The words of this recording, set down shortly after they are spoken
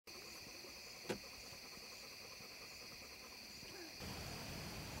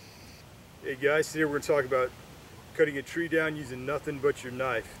Hey guys, today we're going to talk about cutting a tree down using nothing but your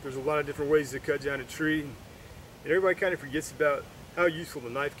knife. There's a lot of different ways to cut down a tree, and everybody kind of forgets about how useful the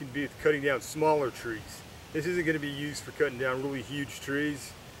knife can be with cutting down smaller trees. This isn't going to be used for cutting down really huge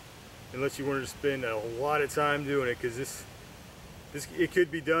trees unless you wanted to spend a lot of time doing it, because it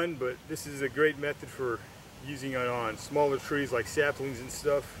could be done, but this is a great method for using it on smaller trees like saplings and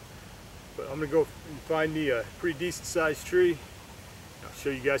stuff. But I'm going to go and find me a pretty decent sized tree. I'll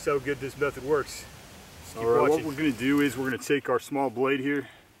show you guys how good this method works. Alright, what we're going to do is we're going to take our small blade here.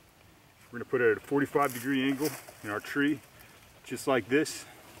 We're going to put it at a 45-degree angle in our tree, just like this.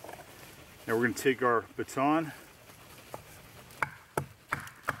 Now we're going to take our baton,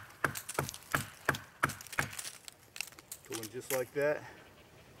 go in just like that.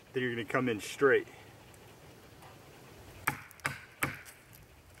 Then you're going to come in straight.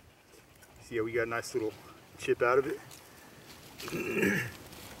 See how we got a nice little chip out of it?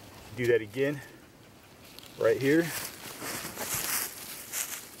 Do that again, right here.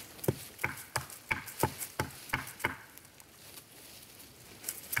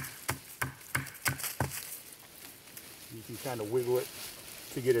 You can kind of wiggle it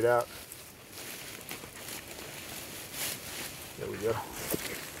to get it out. There we go.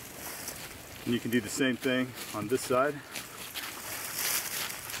 And you can do the same thing on this side.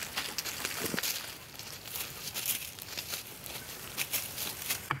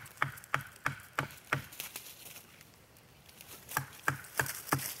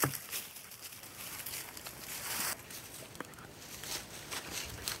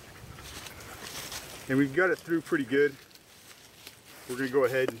 And we've got it through pretty good. We're going to go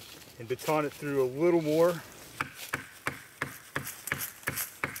ahead and baton it through a little more.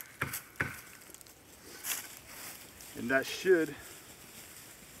 And that should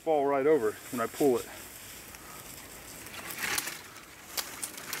fall right over when I pull it.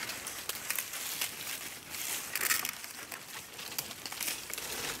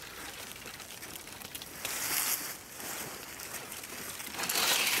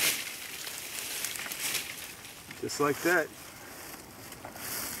 Just like that.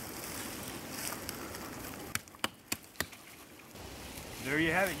 There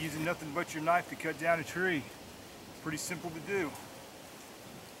you have it, using nothing but your knife to cut down a tree. Pretty simple to do.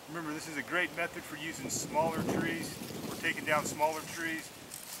 Remember, this is a great method for using smaller trees or taking down smaller trees.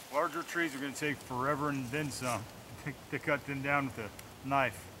 Larger trees are going to take forever and then some to cut them down with a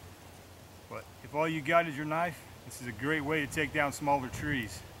knife. But if all you got is your knife, this is a great way to take down smaller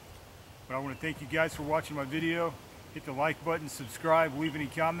trees. But I want to thank you guys for watching my video. Hit the like button, subscribe, leave any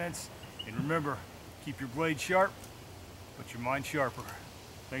comments, and remember, keep your blade sharp, but your mind sharper.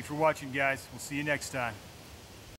 Thanks for watching, guys. We'll see you next time.